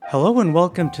Hello and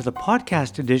welcome to the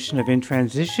podcast edition of In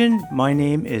Transition. My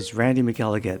name is Randy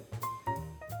McElligott.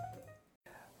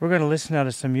 We're going to listen now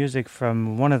to some music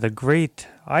from one of the great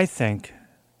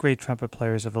trumpet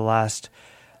players of the last,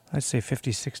 let's say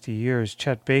 50, 60 years,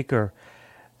 Chet Baker.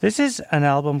 This is an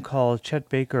album called Chet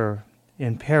Baker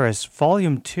in Paris,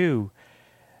 Volume 2,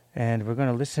 and we're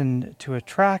going to listen to a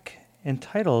track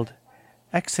entitled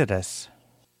Exitus.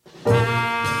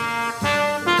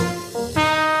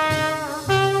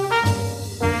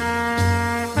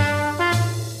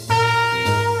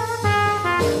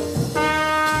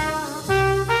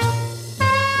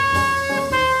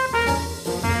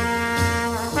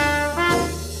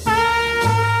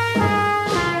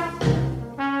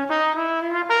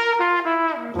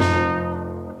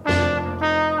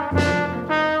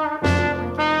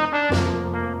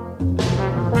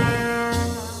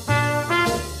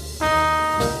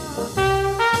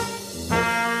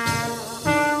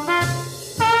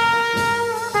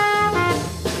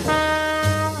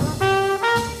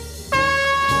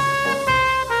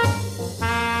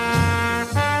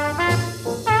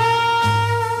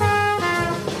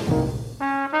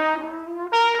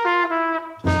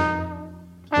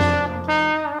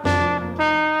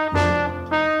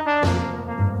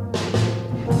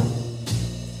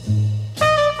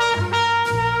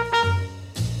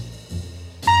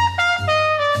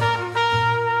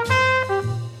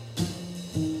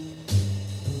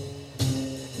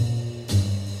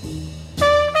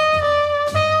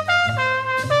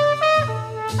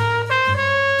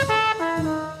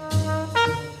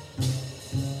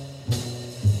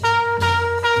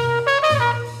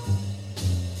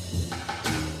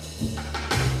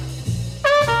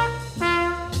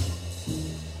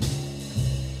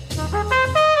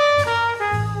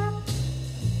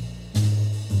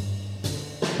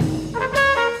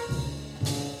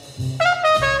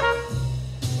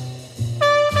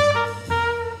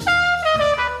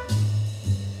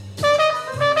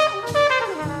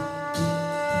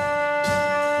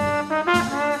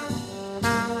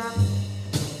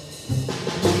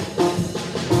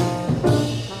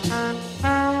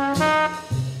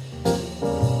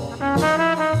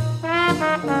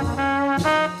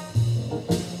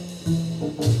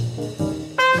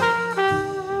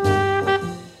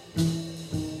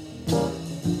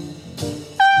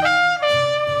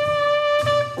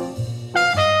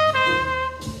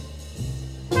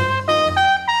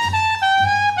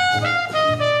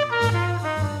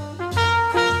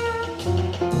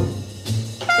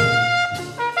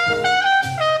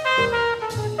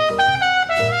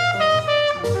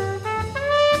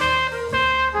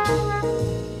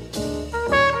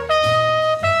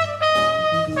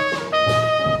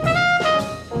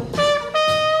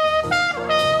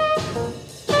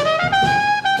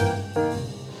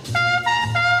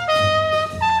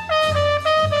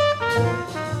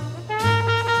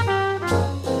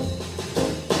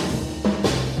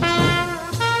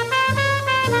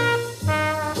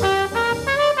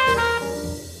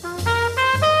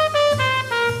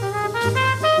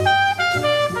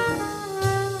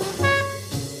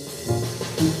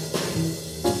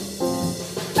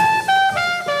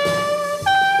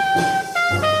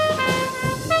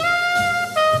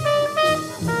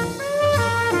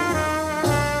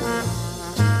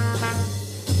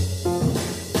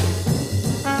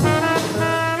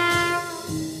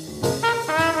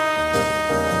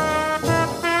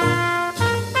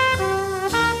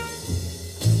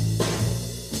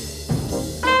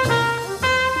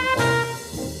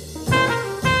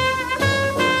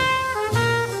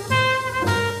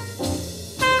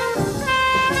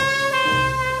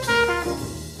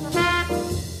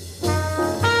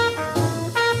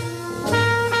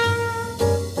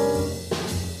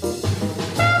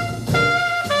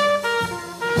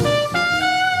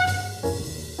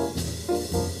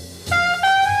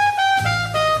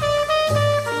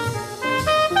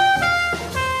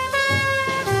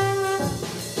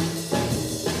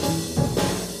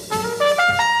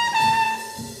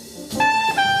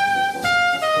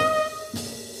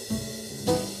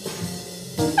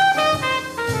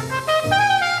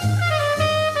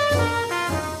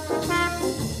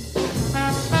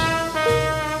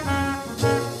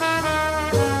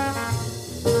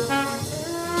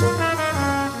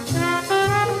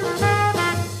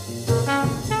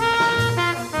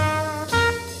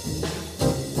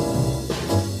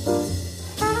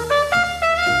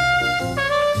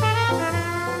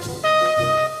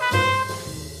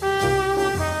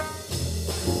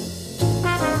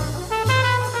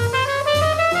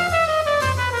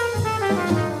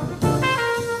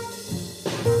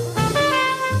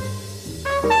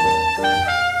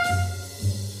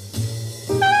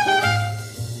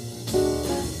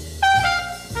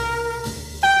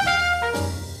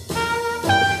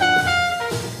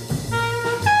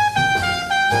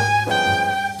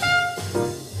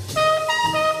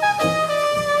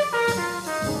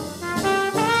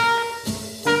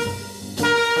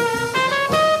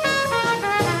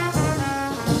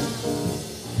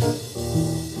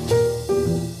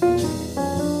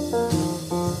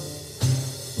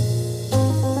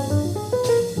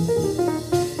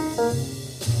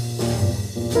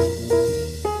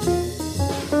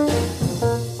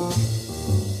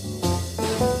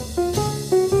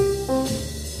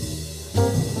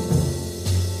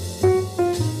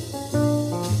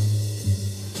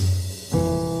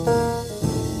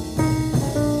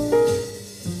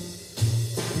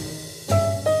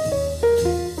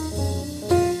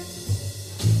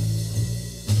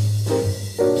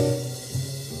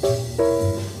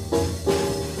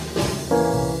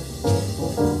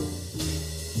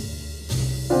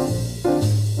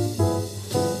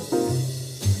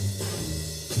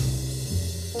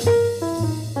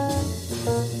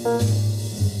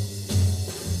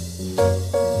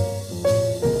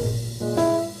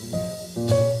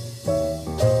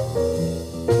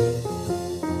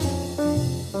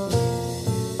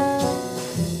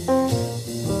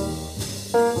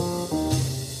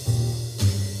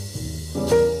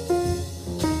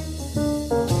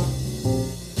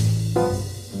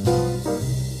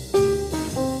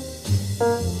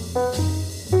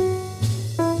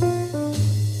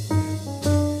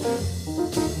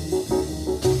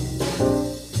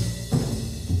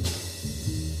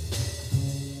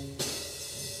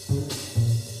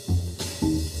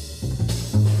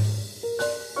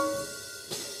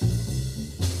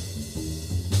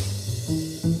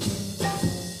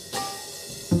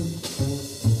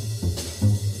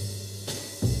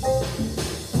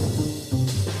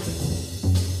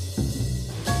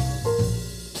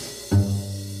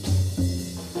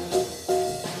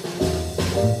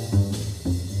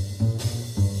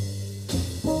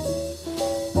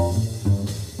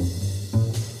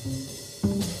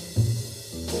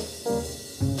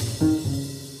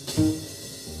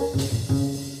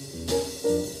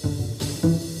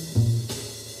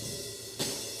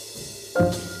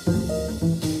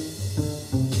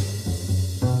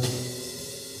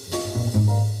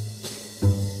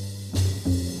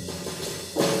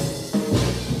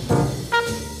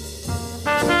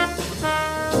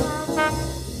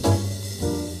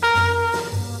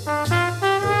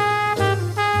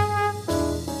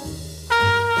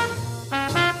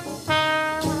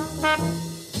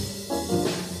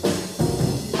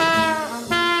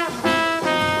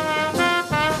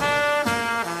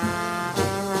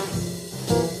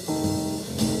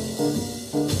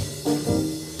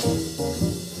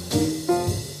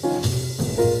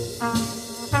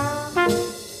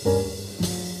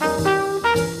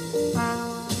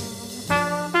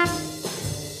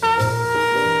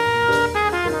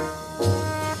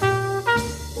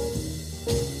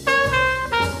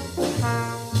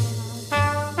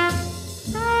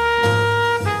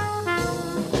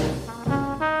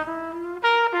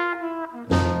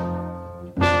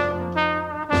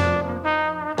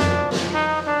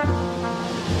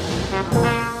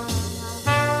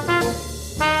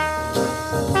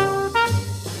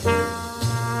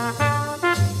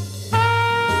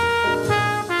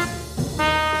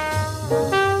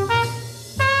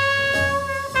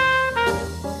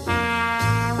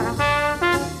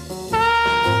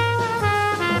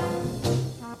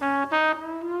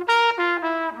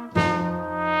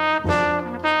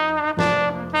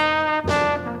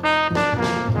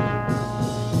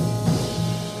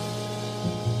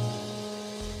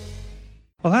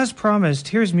 as promised,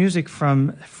 here's music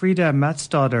from Freida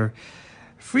Matsdotter.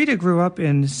 Freida grew up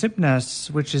in Sipnäs,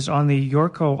 which is on the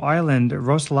Yorko island,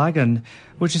 Roslagen,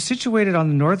 which is situated on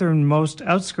the northernmost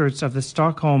outskirts of the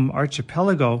Stockholm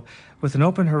archipelago, with an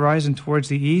open horizon towards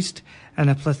the east and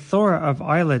a plethora of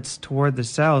islets toward the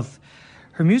south.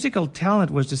 Her musical talent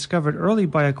was discovered early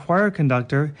by a choir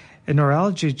conductor in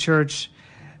Noralgi Church,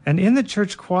 and in the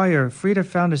church choir, Freida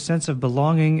found a sense of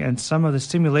belonging and some of the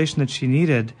stimulation that she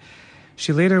needed.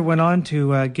 She later went on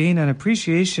to gain an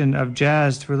appreciation of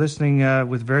jazz through listening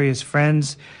with various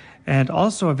friends, and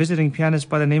also a visiting pianist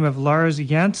by the name of Lars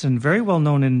Jansson, very well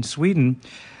known in Sweden,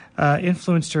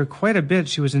 influenced her quite a bit.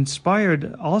 She was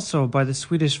inspired also by the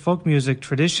Swedish folk music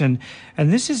tradition,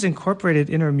 and this is incorporated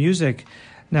in her music.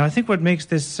 Now, I think what makes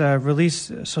this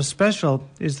release so special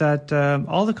is that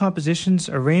all the compositions,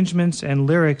 arrangements, and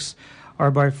lyrics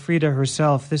are by Freida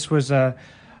herself. This was a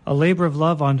labor of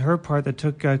love on her part that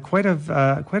took quite a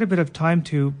bit of time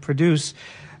to produce,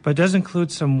 but does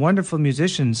include some wonderful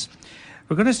musicians.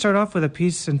 We're going to start off with a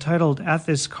piece entitled At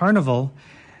This Carnival,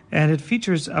 and it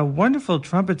features a wonderful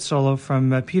trumpet solo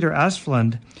from Peter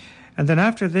Asplund. And then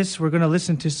after this, we're going to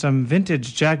listen to some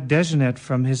vintage Jack Dejohnette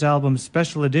from his album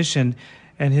Special Edition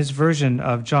and his version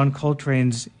of John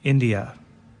Coltrane's India.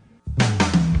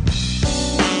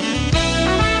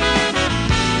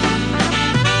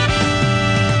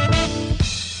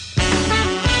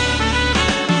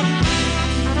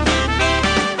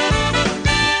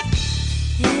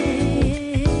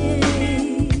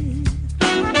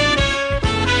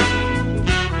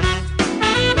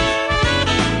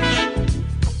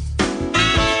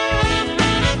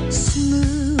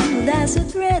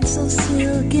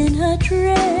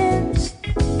 Dress.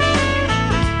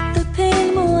 The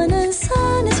pale morning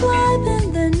sun is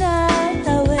wiping the night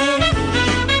away.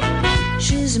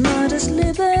 She's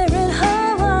modestly bearing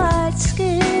her white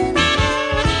skin,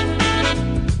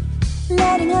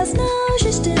 letting us know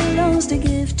she still longs to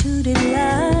give to the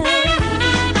light.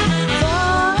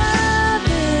 For a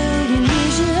billion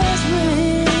years she has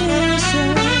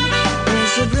risen.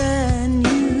 It's a brand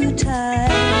new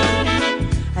time,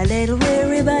 a little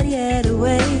weary but yet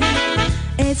awake.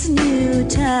 It's new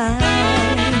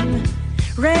time,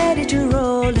 ready to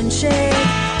roll and shake,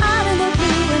 out in the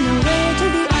blue and away to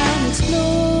the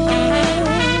unexplored.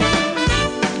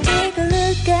 Take a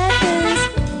look at this,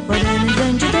 what an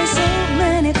adventure, there's so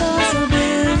many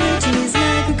possibilities.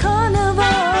 Like a carnival,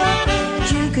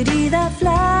 you could either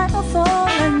fly or fall,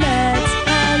 and that's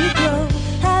how you grow.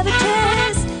 Have a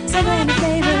taste, so many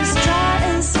flavors, try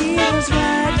and see what's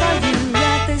right for you.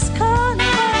 At this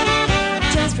carnival,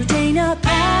 just retain your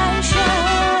passion.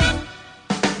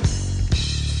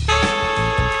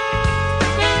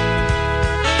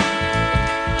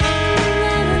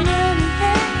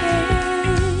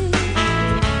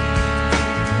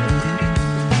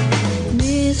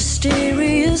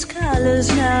 Mysterious colors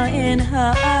now in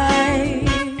her eyes.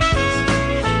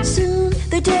 Soon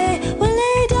the day will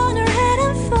lay down her head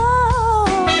and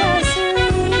fall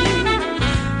asleep.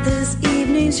 This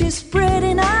evening she's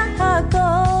spreading out her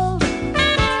gold,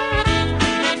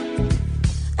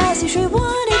 as if she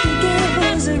wanted to give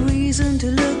us a reason to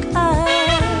look up,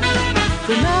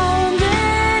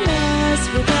 reminding us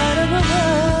we're part of a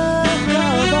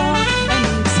world, and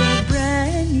it's a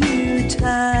brand new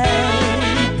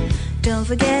time. Don't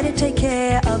forget to take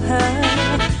care of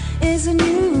her. It's a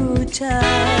new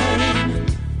time.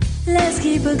 Let's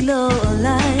keep her glow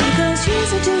alive, 'cause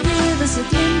she's here to give us a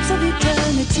glimpse of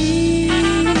eternity.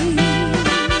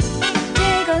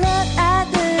 Take a look at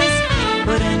this,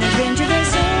 what an adventure, there's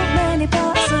so many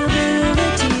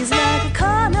possibilities. Like a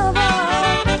carnival,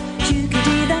 you could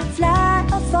either fly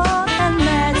or fall, and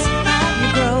that's how you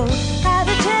grow. Have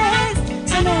a taste,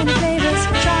 so many flavors,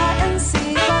 try and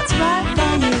see what's right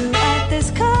for you. At this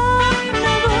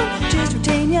carnival, just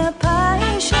retain your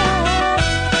passion.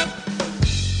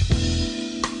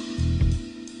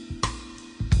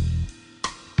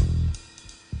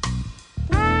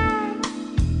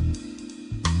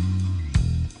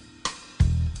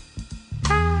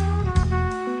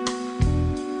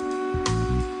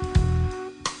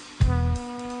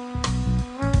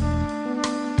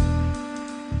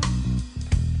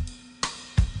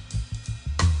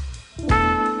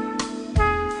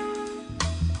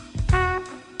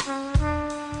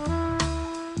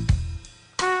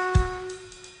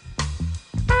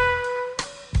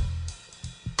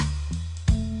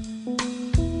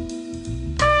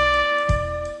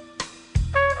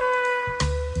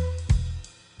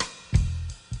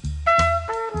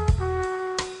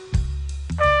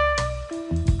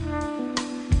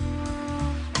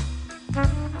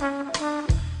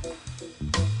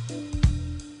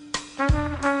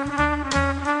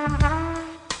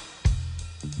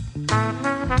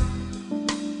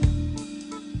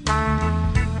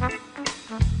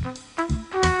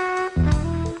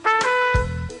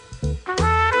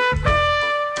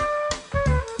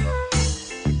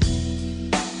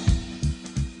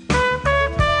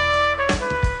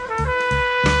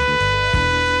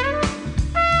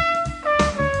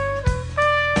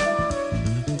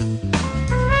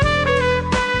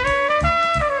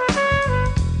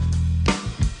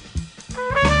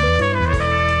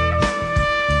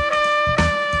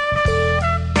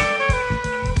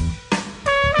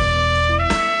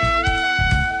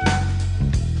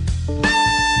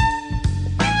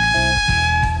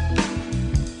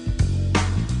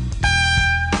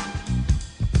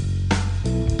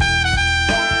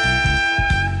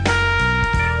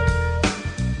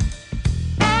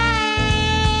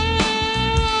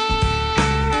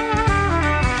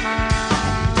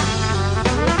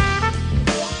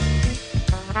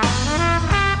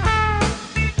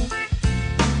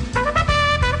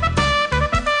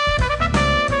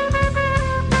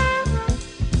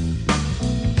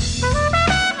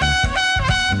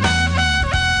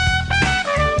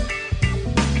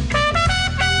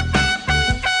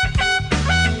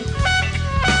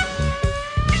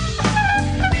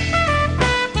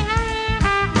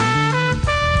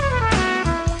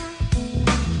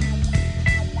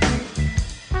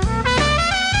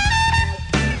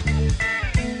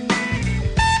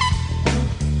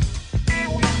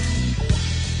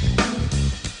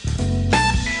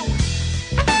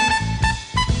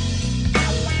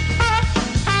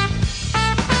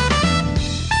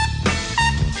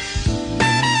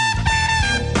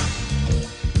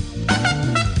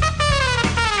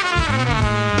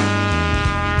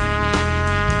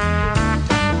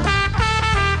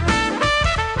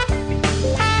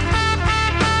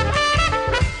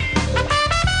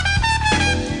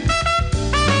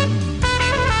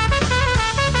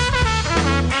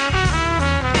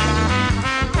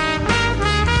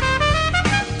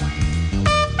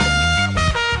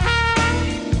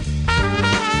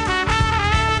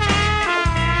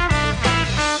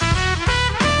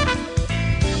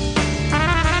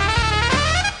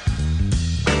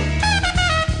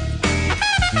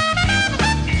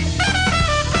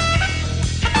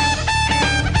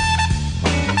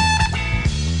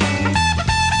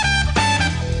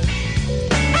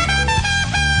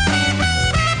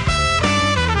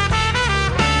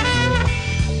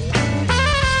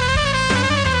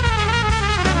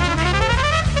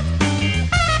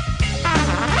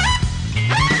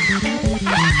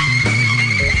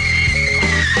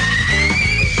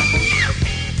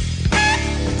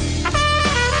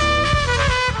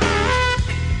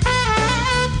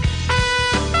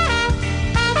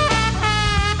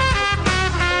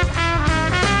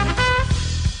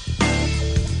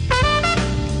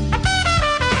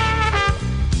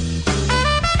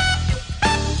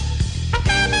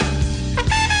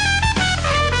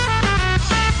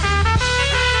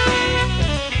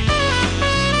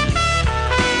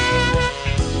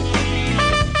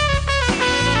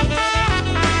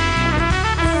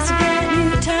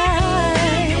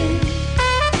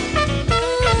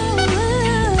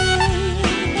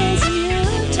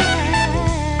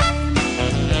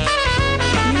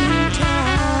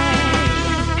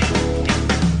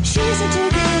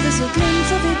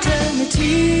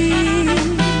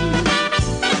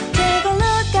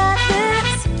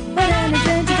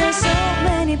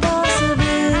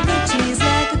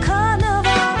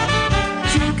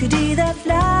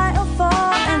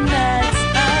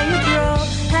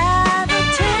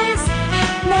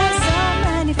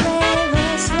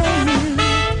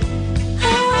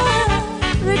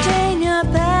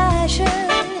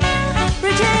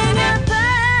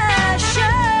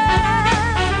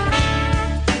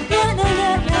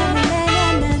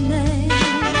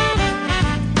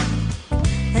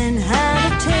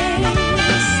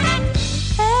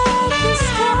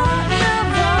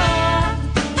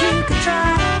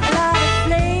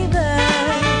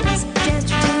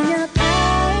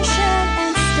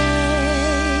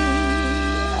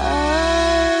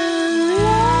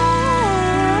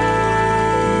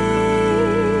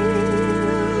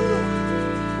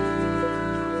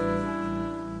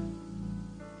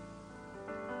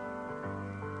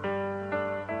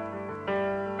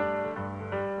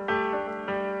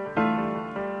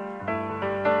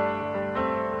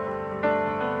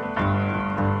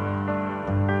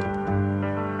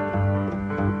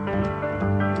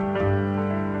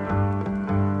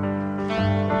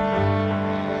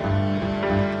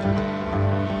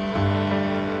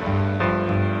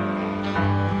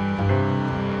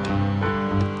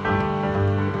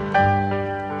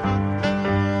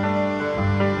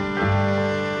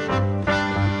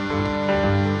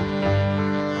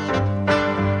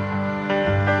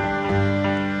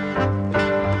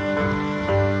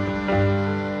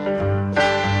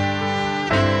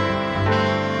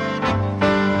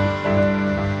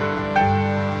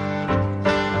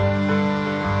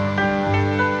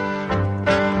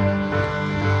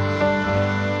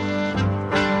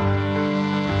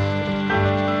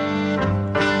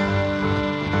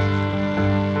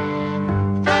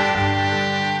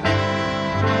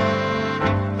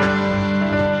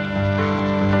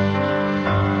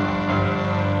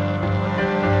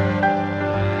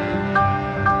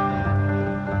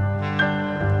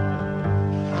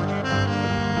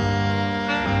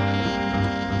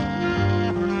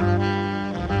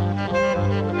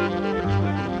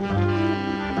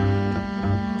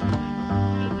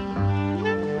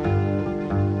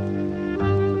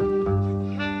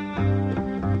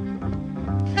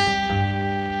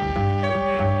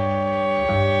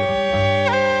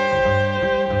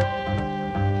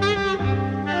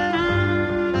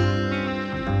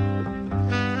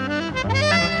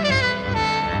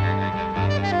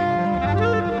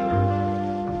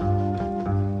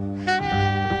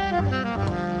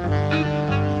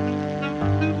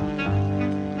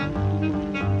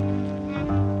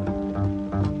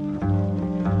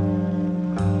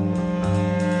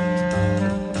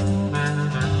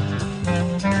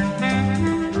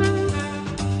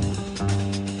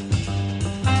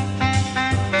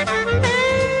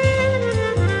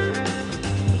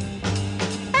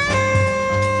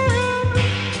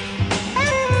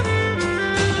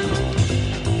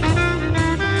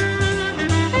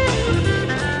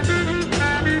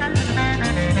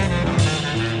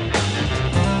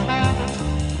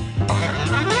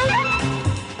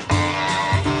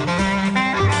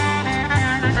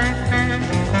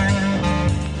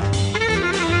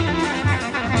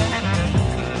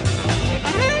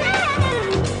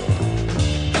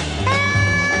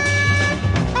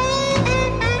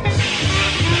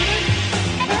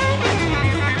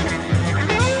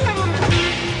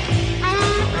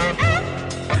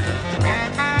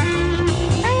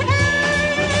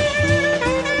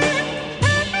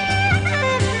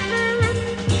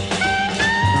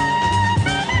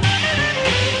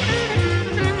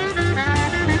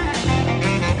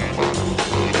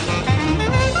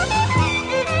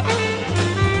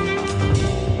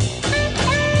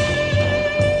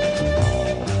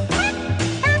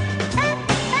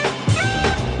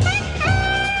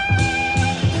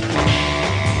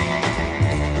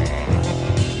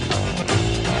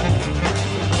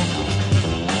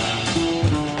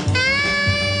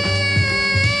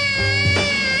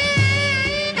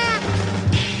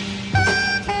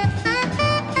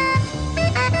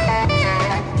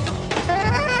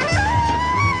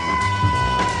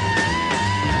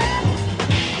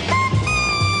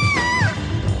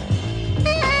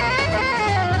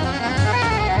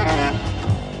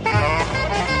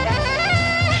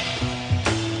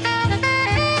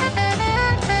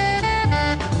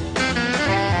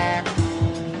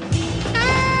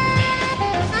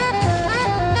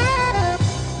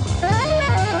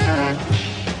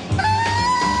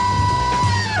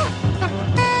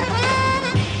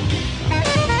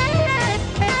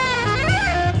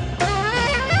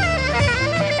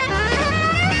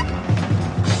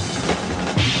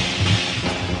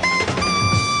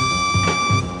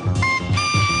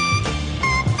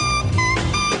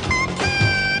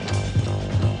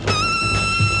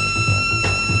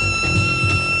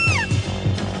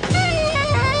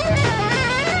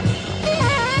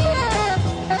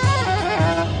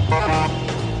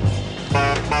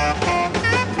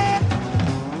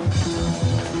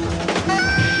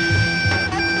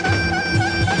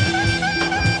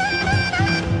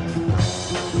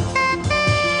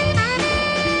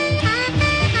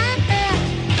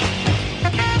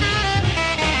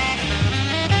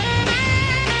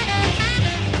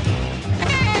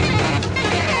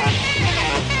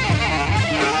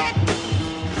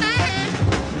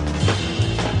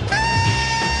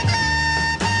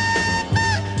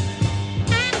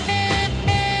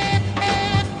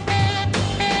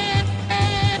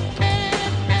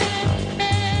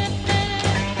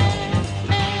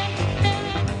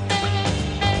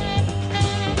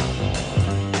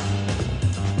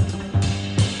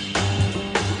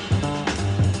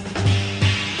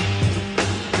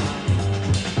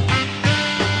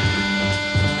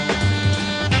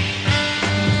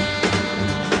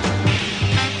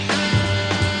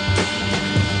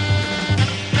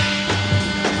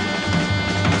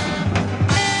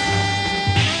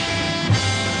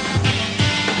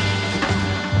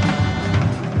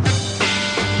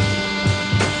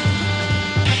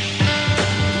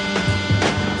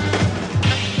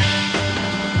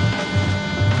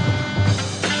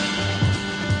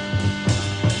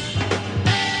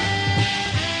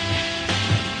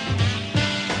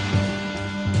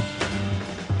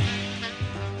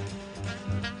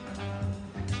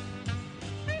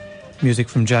 Music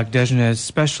from Jack Dejohnette,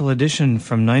 special edition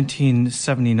from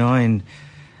 1979.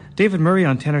 David Murray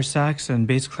on tenor sax and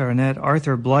bass clarinet,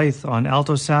 Arthur Blythe on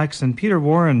alto sax, and Peter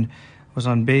Warren was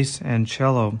on bass and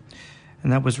cello.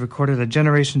 And that was recorded at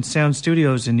Generation Sound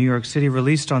Studios in New York City,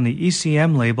 released on the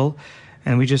ECM label.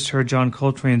 And we just heard John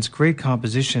Coltrane's great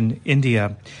composition,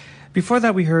 India. Before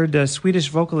that, we heard Swedish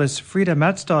vocalist Freida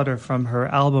Matsdotter from her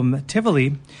album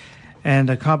Tivoli, and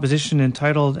a composition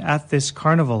entitled At This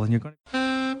Carnival. And you're going to...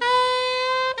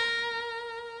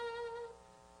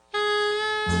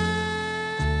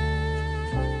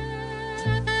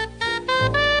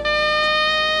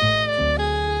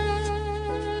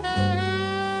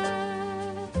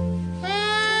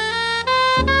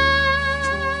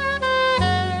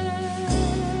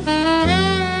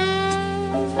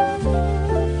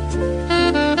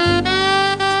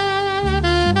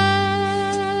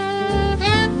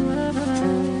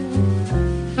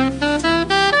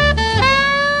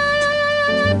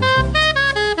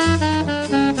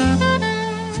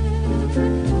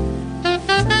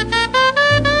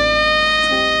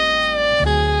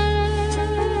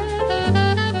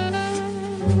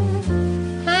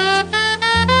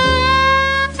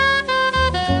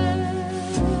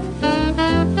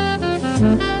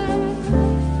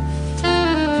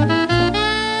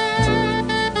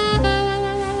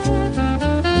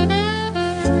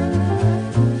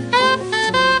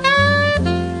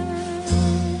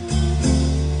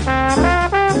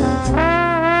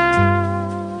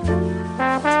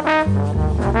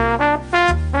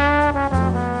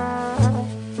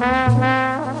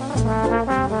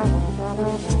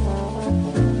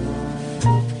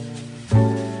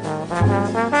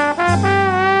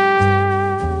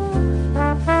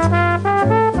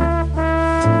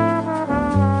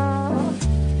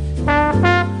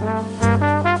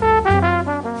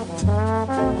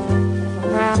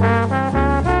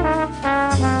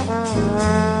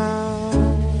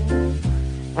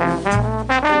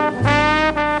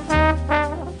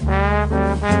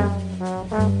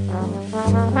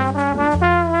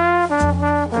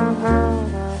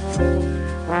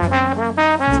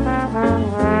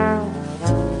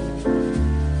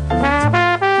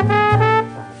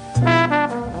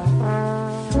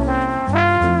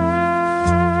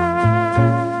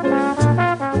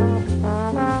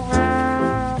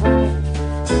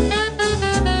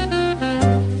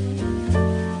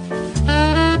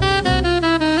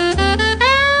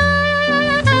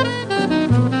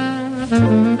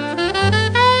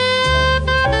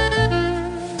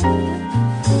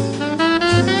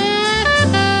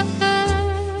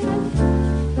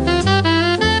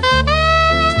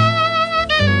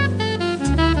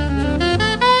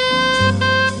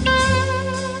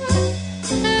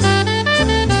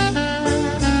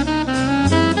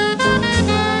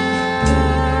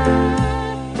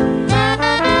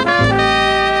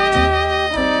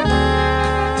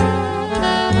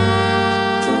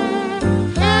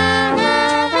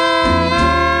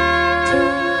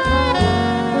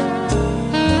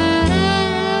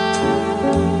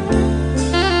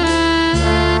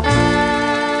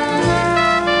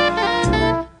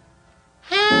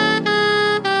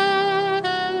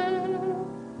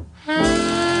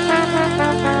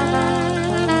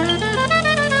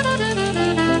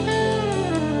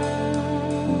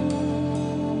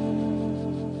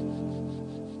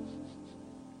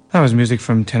 That was music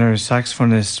from tenor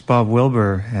saxophonist Bob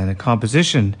Wilber and a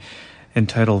composition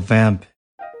entitled Vamp.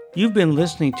 You've been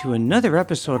listening to another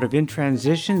episode of In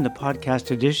Transition, the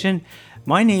podcast edition.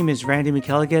 My name is Randy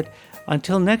McElligott.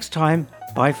 Until next time,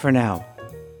 bye for now.